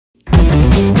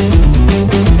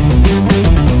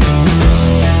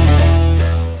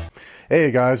Hey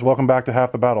guys, welcome back to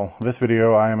Half the Battle. This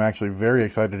video I am actually very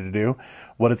excited to do.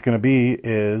 What it's going to be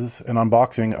is an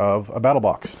unboxing of a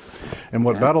Battlbox. And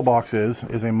what Battlbox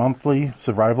is a monthly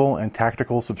survival and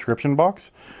tactical subscription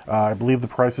box. I believe the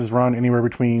prices run anywhere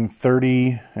between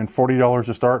 $30 and $40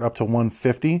 to start, up to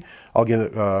 $150. I'll get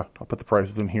it. I'll put the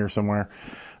prices in here somewhere.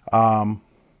 And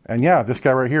yeah, this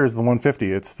guy right here is the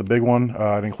 $150. It's the big one.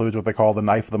 It includes what they call the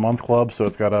Knife of the Month Club, so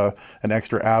it's got an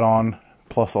extra add-on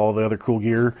plus all the other cool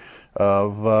gear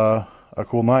of a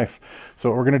cool knife. So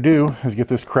what we're going to do is get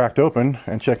this cracked open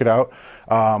and check it out.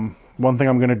 One thing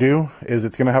I'm going to do is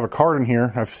it's going to have a card in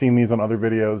here. I've seen these on other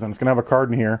videos, and it's going to have a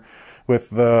card in here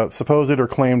with the supposed or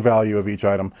claimed value of each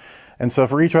item. And so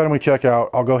for each item we check out,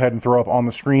 I'll go ahead and throw up on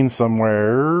the screen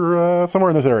somewhere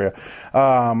in this area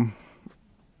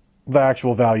the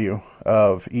actual value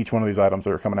of each one of these items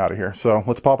that are coming out of here. So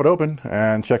let's pop it open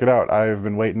and check it out. I've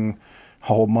been waiting a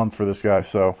whole month for this guy,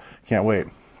 so can't wait.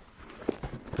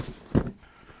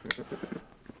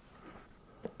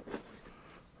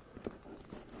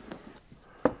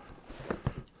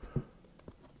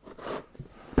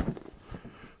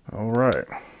 All right.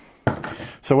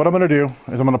 So what I'm going to do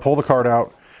is I'm going to pull the card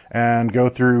out and go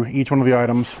through each one of the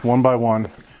items one by one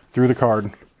through the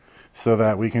card so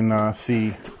that we can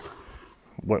see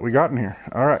what we got in here.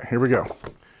 All right, here we go.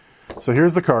 So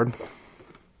here's the card.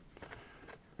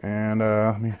 And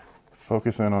let me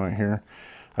focus in on it here.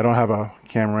 I don't have a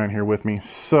camera in here with me,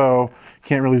 so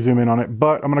can't really zoom in on it,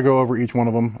 but I'm going to go over each one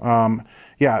of them.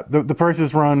 Yeah, the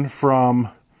prices run from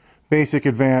Basic,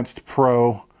 Advanced,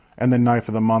 Pro, and then Knife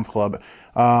of the Month Club.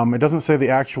 It doesn't say the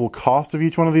actual cost of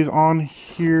each one of these on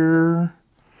here.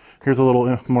 Here's a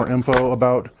little more info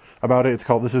about it. It's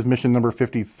called, this is mission number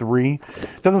 53.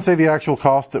 It doesn't say the actual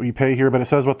cost that we pay here, but it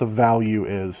says what the value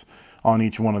is on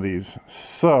each one of these.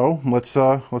 So let's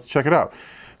check it out.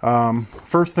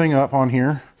 First thing up on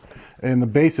here in the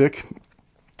Basic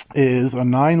is a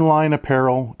 9-line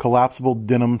apparel collapsible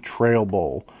denim trail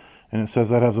bowl. And it says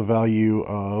that has a value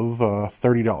of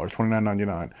 $30,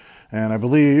 $29.99. And I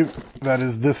believe that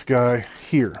is this guy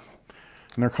here.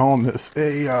 And they're calling this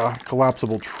a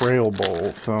collapsible trail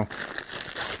bowl. So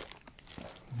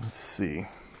let's see.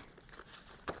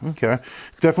 Okay,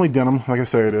 it's definitely denim, like I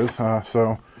say it is.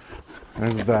 So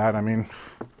there's that. I mean,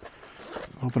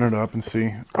 open it up and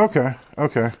see. Okay.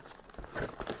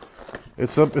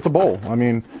 It's a bowl. I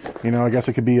mean, you know, I guess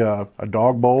it could be a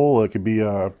dog bowl. It could be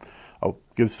a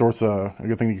good source of, a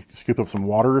good thing you can scoop up some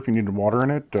water if you needed water in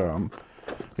it.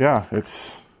 Yeah,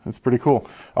 it's pretty cool.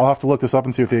 I'll have to look this up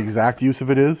and see what the exact use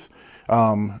of it is.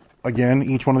 Again,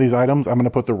 each one of these items, I'm going to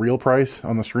put the real price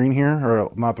on the screen here, or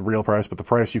not the real price, but the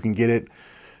price you can get it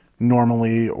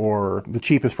normally, or the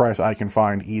cheapest price I can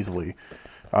find easily.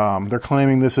 They're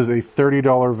claiming this is a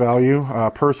 $30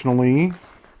 value. Personally,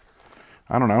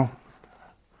 I don't know.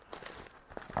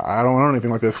 I don't know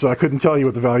anything like this, so I couldn't tell you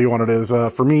what the value on it is.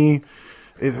 For me,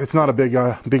 it's not a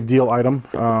big deal item.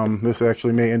 This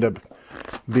actually may end up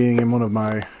being in one of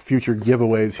my future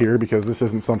giveaways here, because this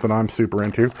isn't something I'm super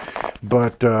into.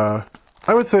 But I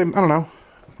would say, I don't know,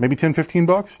 maybe 10, 15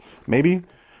 bucks, maybe.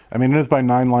 I mean, it is by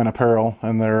 9-line apparel,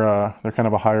 and they're kind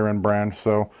of a higher end brand,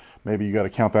 so maybe you got to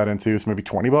count that into, so maybe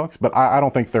 20 bucks. But I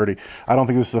don't think 30. I don't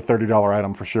think this is a $30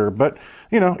 item for sure. But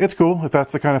you know, it's cool if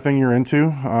that's the kind of thing you're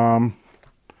into.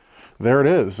 There it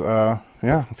is. Yeah,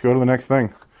 let's go to the next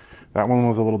thing. That one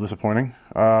was a little disappointing.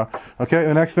 Okay,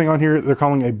 the next thing on here, they're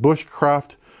calling a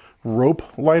bushcraft rope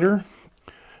lighter,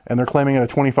 and they're claiming it a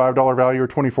 $25 value or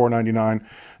 $24.99.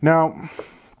 Now,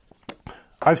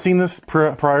 I've seen this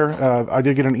prior. I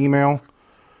did get an email,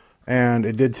 and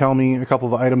it did tell me a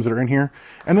couple of the items that are in here,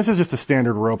 and this is just a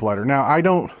standard rope lighter. Now, I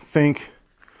don't think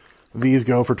these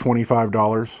go for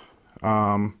 $25.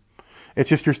 It's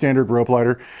just your standard rope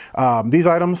lighter. These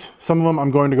items, some of them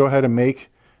I'm going to go ahead and make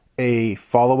a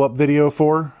follow-up video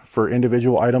for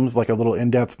individual items, like a little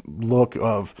in-depth look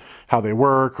of how they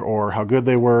work or how good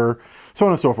they were, so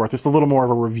on and so forth. Just a little more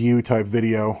of a review type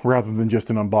video rather than just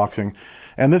an unboxing.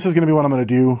 And this is going to be what I'm going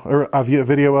to do, or a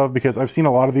video of, because I've seen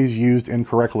a lot of these used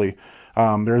incorrectly.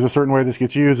 There's a certain way this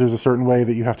gets used. There's a certain way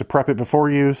that you have to prep it before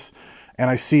use. And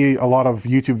I see a lot of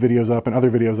YouTube videos up and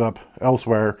other videos up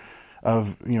elsewhere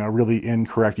of, you know, really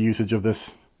incorrect usage of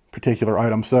this particular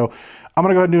item. So I'm going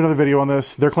to go ahead and do another video on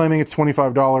this. They're claiming it's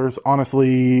 $25.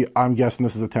 Honestly, I'm guessing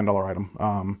this is a $10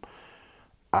 item.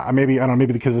 Maybe, I don't know,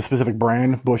 maybe because of the specific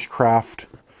brand, Bushcraft,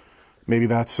 maybe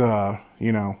that's,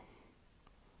 you know,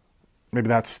 maybe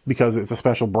that's because it's a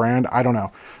special brand. I don't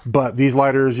know. But these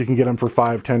lighters, you can get them for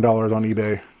 $5, $10 on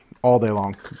eBay all day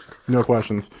long. No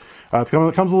questions. It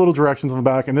comes with little directions on the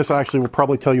back, and this actually will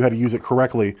probably tell you how to use it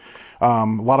correctly. A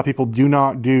lot of people do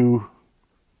not do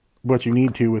what you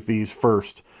need to with these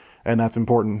first, and that's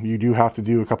important. You do have to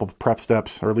do a couple of prep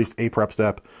steps, or at least a prep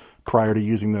step, prior to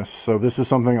using this. So this is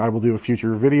something I will do a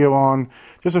future video on,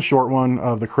 just a short one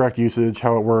of the correct usage,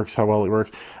 how it works, how well it works.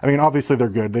 I mean, obviously they're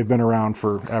good. They've been around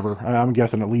forever. I'm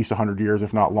guessing at least 100 years,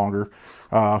 if not longer.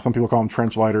 Some people call them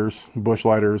trench lighters, bush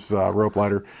lighters, rope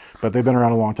lighter, but they've been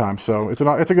around a long time. So it's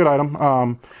a good item.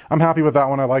 I'm happy with that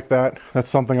one. I like that. That's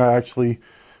something I actually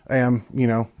am, you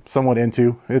know, somewhat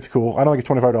into. It's cool. I don't think it's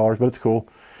 $25, but it's cool.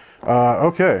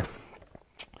 Okay.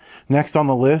 Next on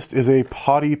the list is a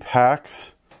Potty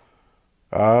Packs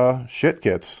shit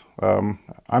kits. I'm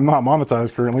not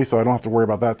monetized currently, so I don't have to worry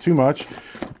about that too much.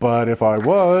 But if I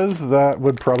was, that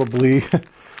would probably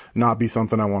not be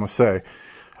something I want to say.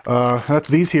 That's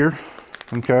these here.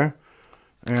 Okay.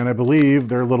 And I believe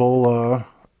they're little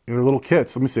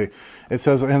kits. Let me see. It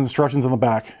says instructions on the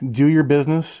back. Do your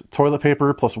business, toilet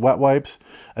paper plus wet wipes,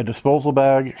 a disposal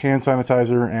bag, hand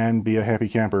sanitizer, and be a happy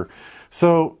camper.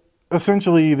 So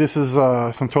essentially this is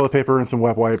some toilet paper and some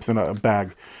wet wipes in a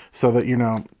bag, so that, you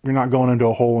know, you're not going into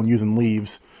a hole and using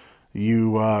leaves.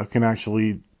 You can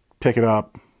actually pick it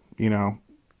up, you know,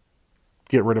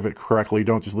 get rid of it correctly.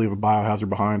 Don't just leave a biohazard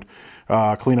behind.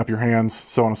 Clean up your hands,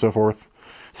 so on and so forth.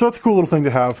 So it's a cool little thing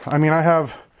to have. I mean, I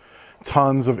have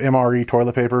tons of MRE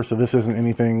toilet paper, so this isn't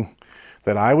anything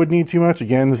that I would need too much.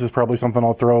 Again, this is probably something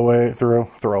I'll throw away.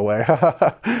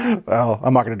 Well,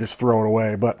 I'm not going to just throw it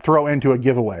away, but throw into a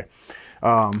giveaway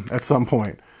at some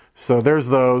point. So there's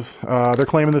those. They're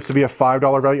claiming this to be a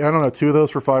 $5 value. I don't know, 2 of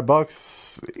those for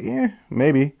 $5? Yeah,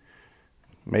 maybe.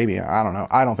 Maybe. I don't know.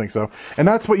 I don't think so. And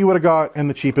that's what you would have got in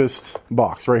the cheapest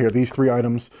box right here. These 3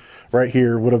 items right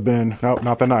here would have been, nope,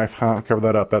 not the knife. I'll cover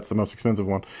that up. That's the most expensive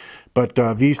one. But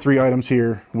these 3 items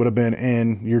here would have been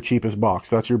in your cheapest box.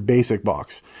 That's your basic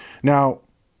box. Now,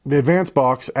 the advanced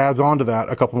box adds on to that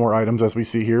a couple more items, as we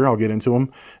see here. I'll get into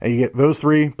them. And you get those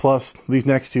 3 plus these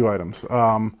next 2 items.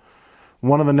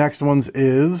 One of the next ones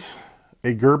is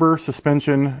a Gerber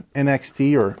Suspension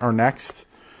NXT, or Next,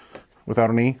 without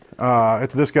an E.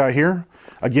 It's this guy here.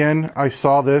 Again, I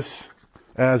saw this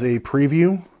as a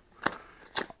preview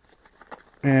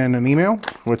in an email,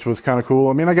 which was kind of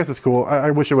cool. I mean, I guess it's cool. I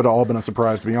wish it would have all been a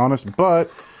surprise, to be honest, but,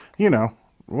 you know,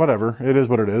 whatever. It is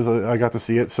what it is. I got to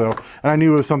see it, so, and I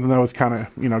knew it was something that was kind of,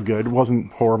 you know, good. It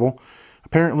wasn't horrible.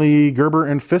 Apparently, Gerber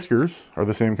and Fiskars are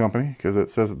the same company, because it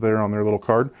says it there on their little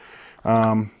card.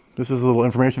 This is a little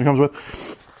information it comes with.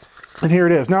 And here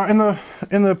it is. Now, in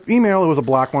the email, it was a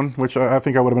black one, which I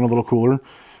think I would have been a little cooler.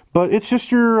 But it's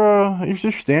just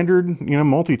your standard, you know,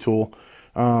 multi-tool.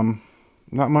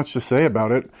 Not much to say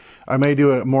about it. I may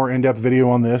do a more in-depth video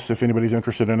on this if anybody's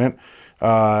interested in it.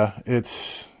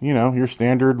 It's, you know, your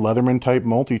standard Leatherman type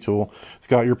multi-tool. It's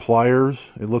got your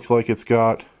pliers. It looks like it's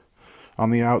got,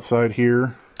 on the outside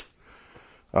here,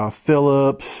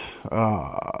 Phillips,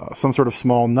 some sort of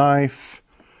small knife,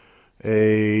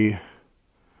 a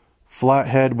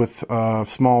flathead with a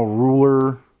small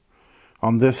ruler.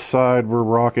 On this side, we're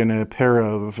rocking a pair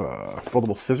of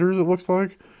foldable scissors, it looks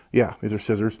like. Yeah, these are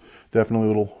scissors. Definitely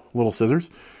little scissors.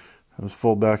 Those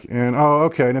fold back in. Oh,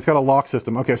 okay, and it's got a lock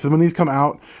system. Okay, so when these come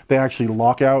out, they actually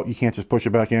lock out. You can't just push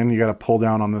it back in. You got to pull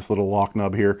down on this little lock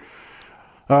nub here.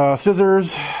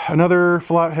 Scissors, another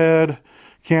flathead,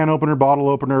 can opener, bottle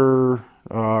opener,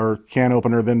 or can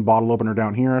opener, then bottle opener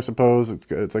down here, I suppose.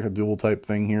 It's like a dual type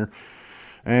thing here.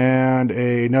 And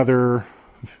another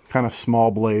kind of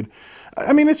small blade.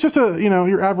 I mean, it's just a, you know,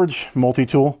 your average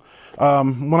multi-tool.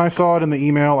 When I saw it in the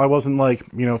email, I wasn't like,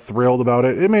 you know, thrilled about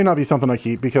it. It may not be something I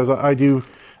keep, because I do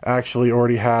actually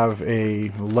already have a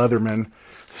Leatherman.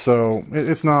 So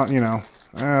it's not, you know,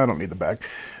 I don't need the bag.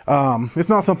 It's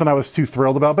not something I was too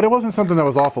thrilled about, but it wasn't something that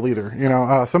was awful either. You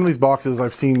know, some of these boxes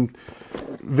I've seen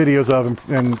videos of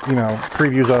and you know,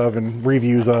 previews of and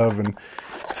reviews of, and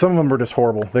some of them were just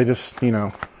horrible. They just, you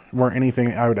know, weren't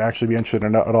anything I would actually be interested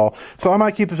in at all. So I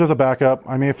might keep this as a backup.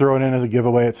 I may throw it in as a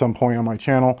giveaway at some point on my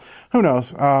channel. Who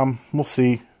knows? We'll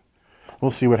see.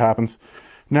 We'll see what happens.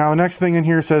 Now, the next thing in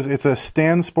here says it's a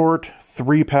StanSport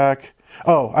 3-pack.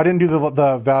 Oh, I didn't do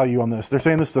the value on this. They're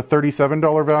saying this is a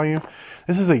 $37 value.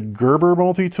 This is a Gerber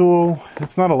multi-tool.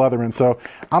 It's not a Leatherman, so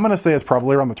I'm going to say it's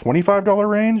probably around the $25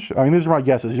 range. I mean, these are my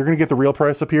guesses. You're going to get the real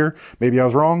price up here. Maybe I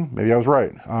was wrong. Maybe I was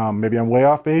right. Maybe I'm way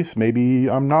off base. Maybe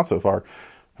I'm not so far.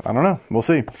 I don't know. We'll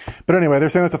see. But anyway, they're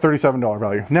saying it's a $37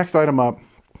 value. Next item up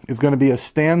is going to be a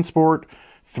StanSport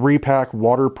 3-pack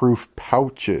waterproof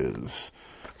pouches.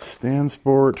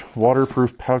 StanSport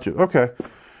waterproof pouches. Okay.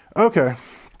 Okay.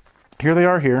 Here they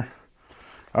are here.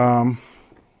 And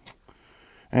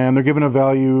they're giving a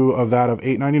value of that of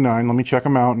 $8.99. Let me check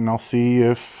them out and I'll see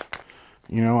if,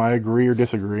 you know, I agree or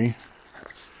disagree.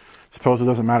 Suppose it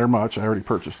doesn't matter much. I already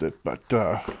purchased it, but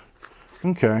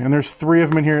okay. And there's 3 of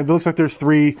them in here. It looks like there's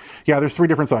 3. Yeah, there's 3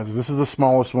 different sizes. This is the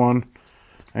smallest one.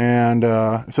 And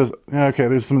it says, okay,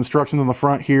 there's some instructions on the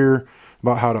front here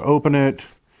about how to open it.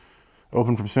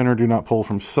 Open from center, do not pull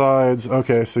from sides.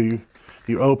 Okay, so you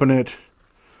open it,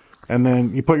 and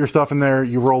then you put your stuff in there,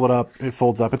 you roll it up, it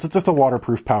folds up. It's just a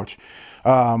waterproof pouch.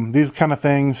 These kind of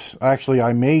things, actually,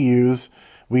 I may use.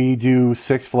 We do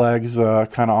Six Flags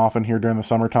kind of often here during the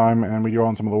summertime, and we go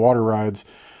on some of the water rides.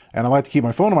 And I like to keep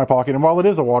my phone in my pocket, and while it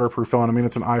is a waterproof phone, I mean,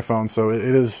 it's an iPhone, so it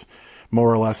is more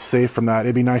or less safe from that.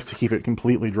 It'd be nice to keep it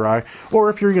completely dry. Or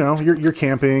if you're, you're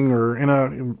camping or in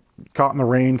a caught in the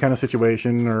rain kind of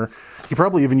situation, or you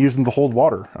probably even use them to hold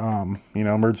water.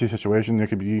 Emergency situation, it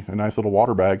could be a nice little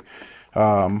water bag.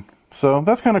 So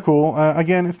that's kind of cool.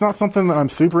 Again, it's not something that I'm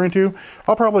super into.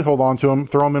 I'll probably hold on to them,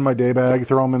 throw them in my day bag,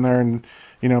 throw them in there, and,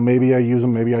 maybe I use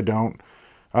them, maybe I don't.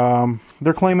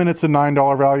 They're claiming it's a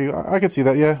 $9 value. I could see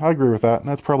that. Yeah, I agree with that.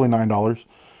 That's probably $9.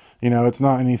 It's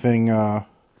not anything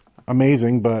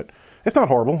amazing, but it's not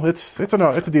horrible. It's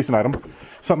a decent item.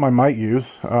 Something I might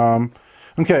use.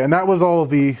 Okay, and that was all of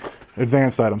the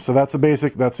advanced items. So that's the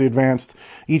basic, that's the advanced.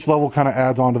 Each level kind of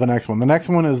adds on to the next one. The next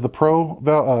one is the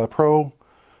pro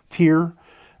tier,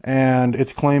 and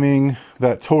it's claiming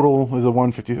that total is a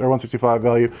 150 or 165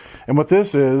 value. And what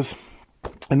this is,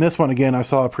 and this one again, I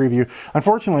saw a preview.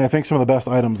 Unfortunately, I think some of the best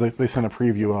items they sent a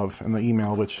preview of in the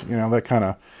email, which that kind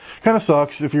of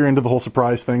sucks if you're into the whole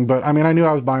surprise thing. But I mean, I knew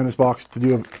I was buying this box to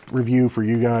do a review for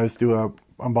you guys, do a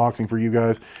unboxing for you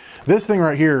guys. This thing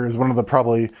right here is one of the,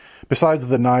 probably, besides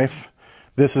the knife,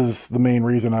 this is the main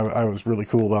reason I was really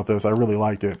cool about this. I really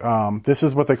liked it. This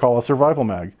is what they call a survival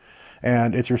mag.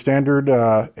 And it's your standard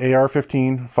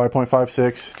AR-15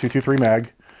 5.56 223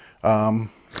 mag.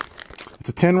 It's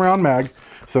a 10-round mag,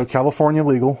 so California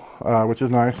legal, which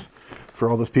is nice for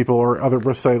all those people, or other,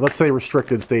 let's say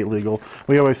restricted state legal.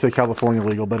 We always say California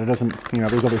legal, but it doesn't,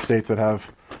 there's other states that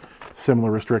have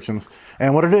similar restrictions.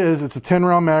 And what it is, it's a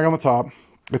 10-round mag on the top.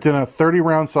 It's in a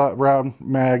 30-round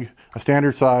mag, a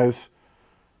standard size,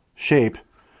 shape,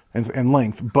 and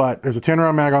length, but there's a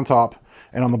 10-round mag on top,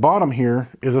 and on the bottom here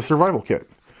is a survival kit.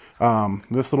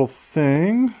 This little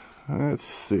thing, let's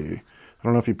see. I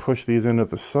don't know if you push these in at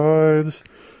the sides.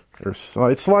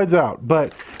 It slides out,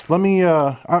 but let me,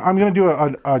 I'm going to do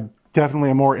a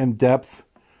definitely a more in-depth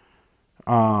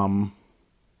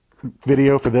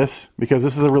video for this, because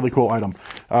this is a really cool item.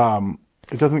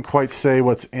 It doesn't quite say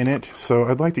what's in it, so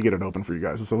I'd like to get it open for you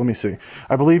guys. So let me see.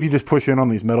 I believe you just push in on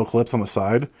these metal clips on the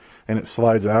side, and it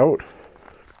slides out,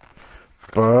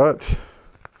 but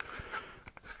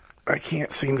I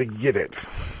can't seem to get it.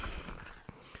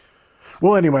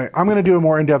 Well, anyway, I'm going to do a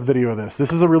more in-depth video of this.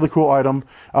 This is a really cool item.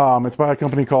 It's by a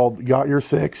company called Got Your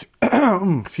Six.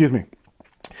 Excuse me.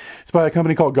 It's by a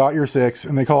company called Got Your Six,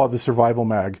 and they call it the Survival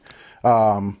Mag.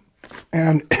 And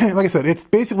like I said, it's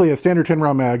basically a standard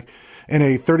 10-round mag in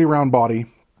a 30-round body.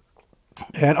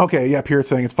 And okay, yeah, here it's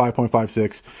saying it's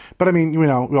 5.56. But I mean, we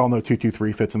all know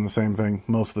 223 fits in the same thing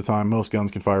most of the time. Most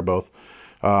guns can fire both.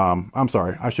 I'm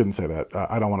sorry, I shouldn't say that.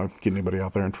 I don't want to get anybody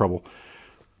out there in trouble.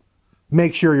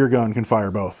 Make sure your gun can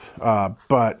fire both.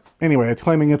 But anyway, it's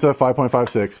claiming it's a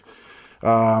 5.56.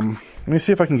 Let me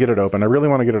see if I can get it open. I really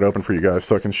want to get it open for you guys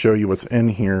so I can show you what's in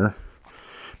here,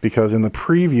 because in the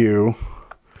preview,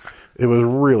 it was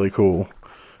really cool.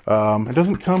 It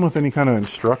doesn't come with any kind of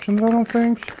instructions, I don't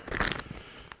think.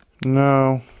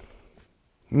 No,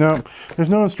 there's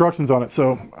no instructions on it,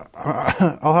 so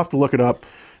I'll have to look it up.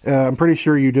 I'm pretty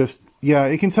sure you just, yeah,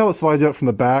 you can tell it slides out from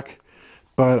the back,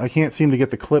 but I can't seem to get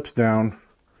the clips down,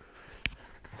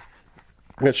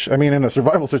 which, I mean, in a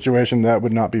survival situation, that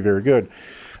would not be very good.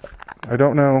 I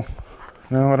don't know.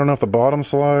 No, I don't know if the bottom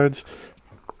slides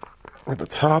or the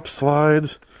top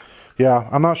slides. Yeah,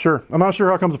 I'm not sure. I'm not sure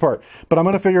how it comes apart, but I'm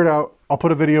going to figure it out. I'll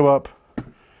put a video up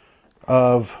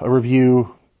of a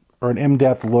review or an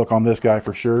in-depth look on this guy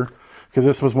for sure, because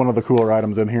this was one of the cooler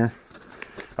items in here.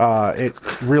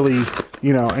 It really,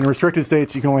 in restricted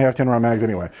states, you can only have 10-round mags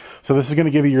anyway. So this is going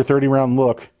to give you your 30-round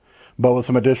look, but with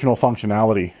some additional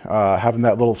functionality. Having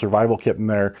that little survival kit in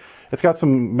there. It's got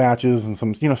some matches and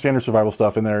some, standard survival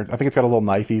stuff in there. I think it's got a little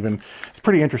knife even. It's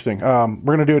pretty interesting. We're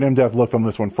going to do an in-depth look on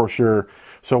this one for sure.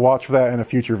 So watch for that in a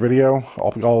future video.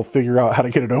 I'll figure out how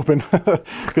to get it open,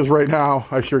 because right now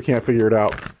I sure can't figure it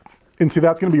out. And see,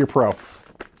 that's going to be your pro.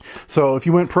 So if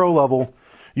you went pro level,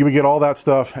 you would get all that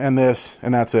stuff and this,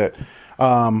 and that's it.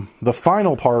 The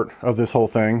final part of this whole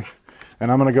thing,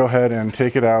 and I'm going to go ahead and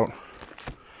take it out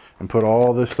and put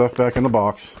all this stuff back in the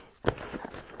box,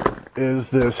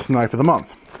 is this knife of the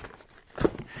month.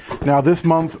 Now this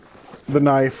month, the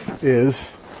knife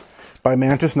is by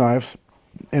Mantis Knives,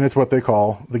 and it's what they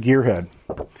call the Gearhead.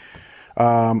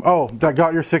 Oh, that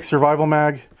got your 6 survival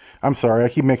mag. I'm sorry, I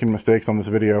keep making mistakes on this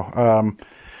video.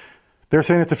 They're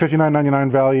saying it's a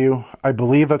 $59.99 value. I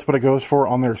believe that's what it goes for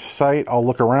on their site. I'll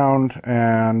look around,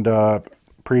 and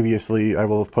previously I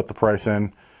will have put the price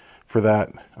in for that.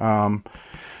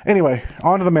 Anyway,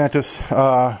 on to the Mantis.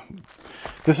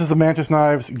 This is the Mantis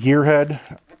Knives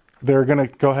Gearhead. They're going to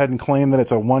go ahead and claim that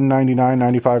it's a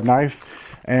 $199.95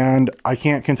 knife, and I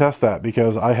can't contest that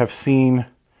because I have seen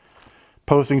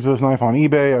postings of this knife on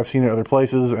eBay. I've seen it other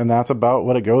places, and that's about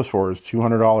what it goes for, is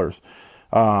 $200.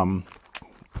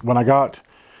 When I got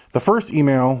the first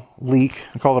email leak,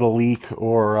 I call it a leak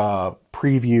or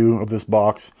preview of this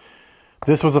box,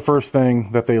 this was the first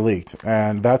thing that they leaked,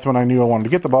 and that's when I knew I wanted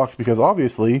to get the box because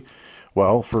obviously,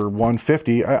 well, for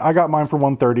 $150, I got mine for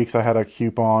 $130 because I had a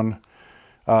coupon.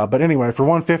 But anyway, for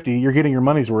 $150, you're getting your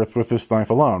money's worth with this knife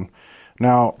alone.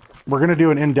 Now, we're going to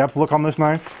do an in-depth look on this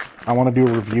knife. I want to do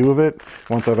a review of it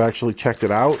once I've actually checked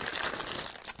it out.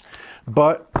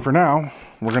 But for now,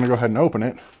 we're going to go ahead and open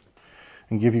it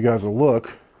and give you guys a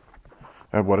look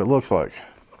at what it looks like.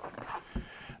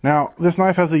 Now, this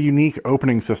knife has a unique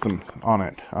opening system on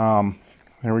it.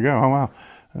 There we go. Oh, wow.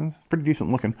 It's pretty decent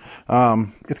looking.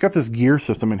 It's got this gear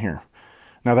system in here.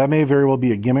 Now, that may very well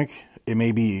be a gimmick. It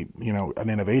may be, you know, an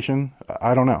innovation.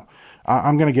 I don't know.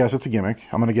 I'm going to guess it's a gimmick.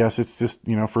 I'm going to guess it's just,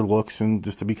 you know, for looks and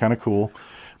just to be kind of cool.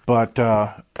 But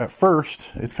at first,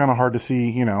 it's kind of hard to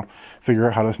see, you know, figure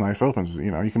out how this knife opens.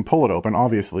 You know, you can pull it open,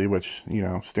 obviously, which, you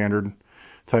know, standard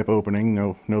type opening,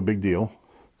 no big deal.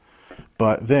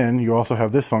 But then you also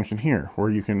have this function here where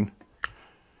you can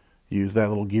use that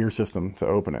little gear system to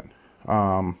open it.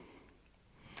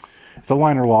 It's a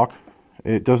liner lock.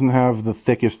 It doesn't have the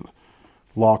thickest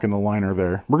lock in the liner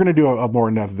there. We're going to do a more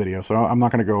in-depth video, so I'm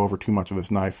not going to go over too much of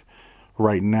this knife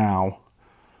right now.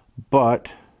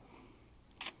 But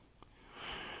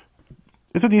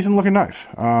it's a decent looking knife.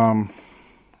 Like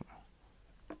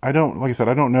I said,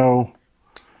 I don't know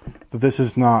that this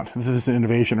is an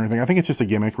innovation or anything. I think it's just a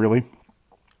gimmick, really.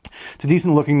 It's a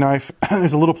decent looking knife.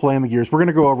 There's a little play in the gears. We're going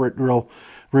to go over it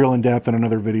real in depth in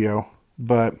another video.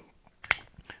 But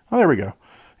oh, there we go.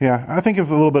 Yeah, I think if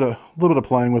a little bit of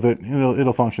playing with it,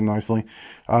 it'll function nicely.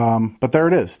 But there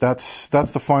it is. That's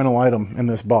the final item in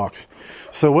this box.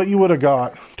 So what you would have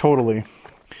got totally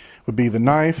would be the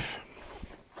knife.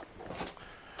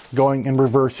 Going in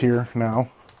reverse here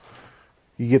now.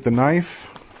 You get the knife.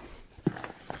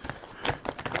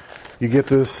 You get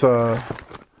this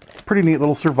pretty neat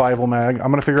little survival mag.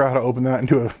 I'm going to figure out how to open that and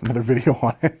do another video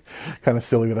on it. Kind of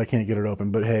silly that I can't get it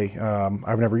open, but hey,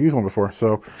 I've never used one before.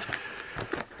 So,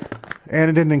 and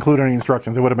it didn't include any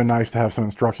instructions. It would have been nice to have some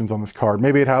instructions on this card.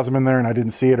 Maybe it has them in there and I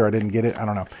didn't see it or I didn't get it. I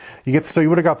don't know. So you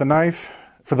would have got the knife.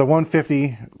 For the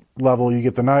 150 level, you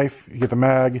get the knife, you get the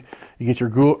mag, you get your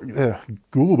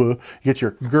you get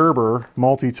your Gerber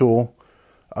multi-tool.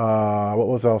 What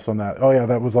was else on that? Oh yeah,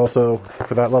 that was also,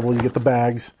 for that level, you get the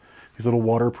bags. These little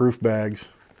waterproof bags.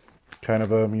 Kind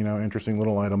of a, interesting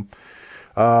little item.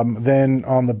 Then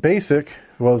on the basic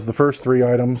was the first 3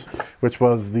 items, which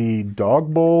was the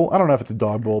dog bowl. I don't know if it's a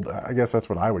dog bowl, but I guess that's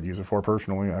what I would use it for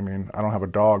personally. I mean, I don't have a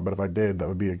dog, but if I did, that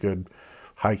would be a good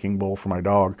hiking bowl for my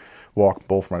dog, walk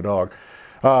bowl for my dog.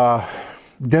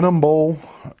 Denim bowl,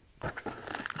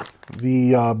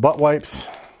 the butt wipes,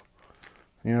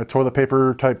 toilet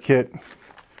paper type kit,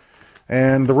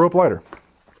 and the rope lighter.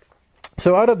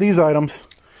 So out of these items,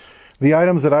 the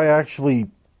items that I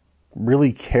actually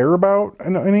really care about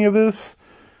in any of this,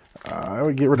 I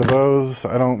would get rid of those.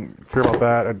 I don't care about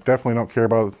that. I definitely don't care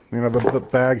about, the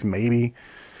bags, maybe.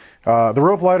 The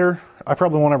rope lighter, I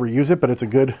probably won't ever use it, but it's a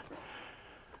good,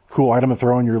 cool item to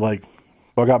throw in your,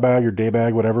 bug out bag, your day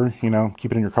bag, whatever,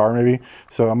 keep it in your car maybe.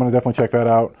 So I'm going to definitely check that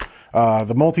out.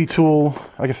 The multi-tool,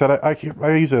 like I said, I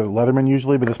use a Leatherman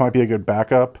usually, but this might be a good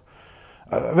backup.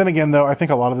 Then again, though, I think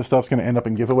a lot of this stuff's going to end up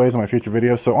in giveaways in my future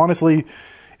videos. So honestly,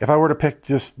 if I were to pick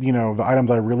just, the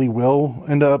items I really will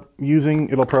end up using,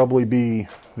 it'll probably be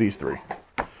these 3.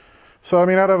 So, I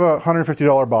mean, out of a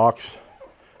 $150 box,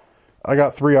 I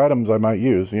got 3 items I might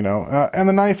use, and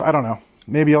the knife, I don't know.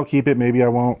 Maybe I'll keep it, maybe I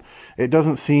won't. It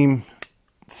doesn't seem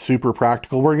super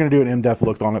practical. We're going to do an in-depth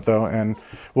look on it, though, and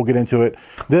we'll get into it.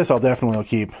 This I'll definitely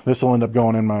keep. This will end up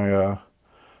going in my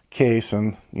case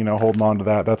and, holding on to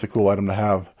that. That's a cool item to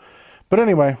have. But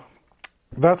anyway,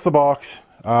 that's the box.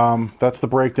 That's the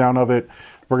breakdown of it.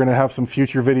 We're going to have some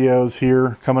future videos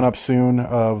here coming up soon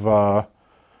of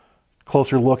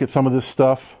closer look at some of this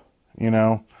stuff.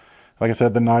 Like I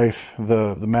said, the knife,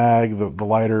 the mag, the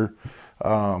lighter.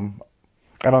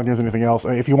 I don't think there's anything else.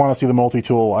 If you want to see the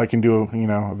multi-tool, I can do, you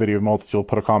know, a video of multi-tool.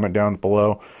 Put a comment down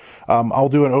below. I'll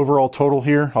do an overall total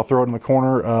here. I'll throw it in the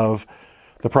corner of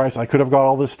the price I could have got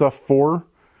all this stuff for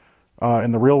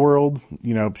in the real world.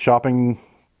 You know, shopping.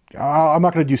 I'm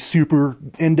not going to do super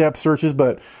in-depth searches,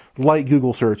 but light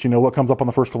Google search. You know, what comes up on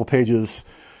the first couple pages.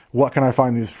 What can I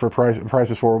find these for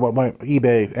prices for? What might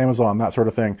eBay, Amazon, that sort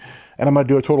of thing. And I'm going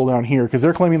to do a total down here because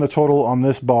they're claiming the total on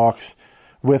this box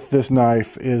with this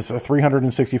knife is a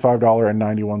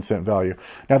 $365.91 value.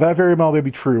 Now that very well may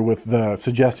be true with the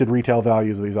suggested retail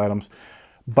values of these items,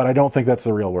 but I don't think that's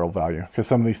the real world value because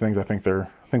some of these things I think they're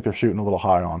shooting a little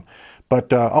high on.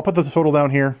 But I'll put the total down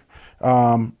here.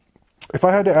 If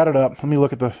I had to add it up, let me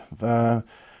look at the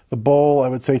bowl. I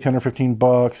would say 10 or 15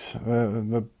 bucks.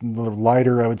 The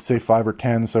lighter I would say 5 or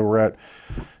 10. So we're at,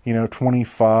 you know,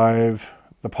 25.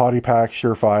 The potty pack,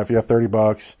 sure 5. Yeah, 30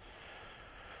 bucks.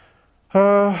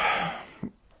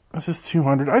 This is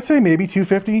 200. I'd say maybe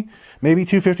 250. Maybe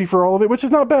 250 for all of it, which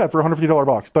is not bad for a $150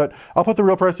 box. But I'll put the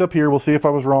real price up here. We'll see if I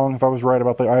was wrong, if I was right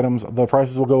about the items. The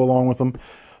prices will go along with them.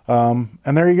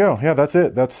 And there you go. Yeah, that's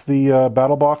it. That's the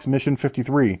Battlbox Mission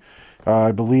 53.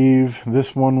 I believe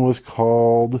this one was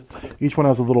called, each one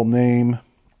has a little name,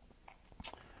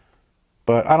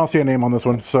 but I don't see a name on this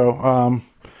one. So,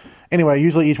 anyway,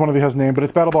 usually each one of these has a name, but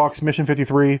it's Battlbox Mission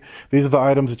 53. These are the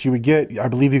items that you would get. I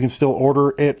believe you can still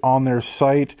order it on their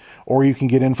site, or you can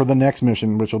get in for the next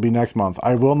mission, which will be next month.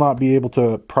 I will not be able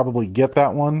to probably get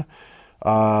that one.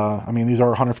 I mean, these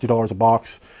are $150 a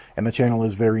box, and the channel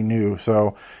is very new.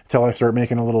 So until I start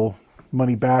making a little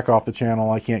money back off the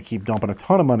channel, I can't keep dumping a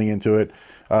ton of money into it.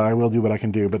 I will do what I can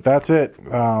do, but that's it.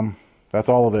 That's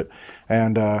all of it.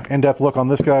 And in-depth look on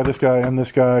this guy, and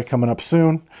this guy coming up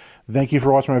soon. Thank you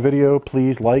for watching my video.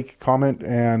 Please like, comment,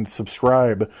 and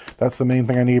subscribe. That's the main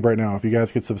thing I need right now. If you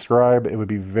guys could subscribe, it would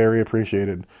be very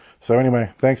appreciated. So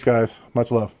anyway, thanks guys. Much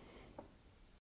love.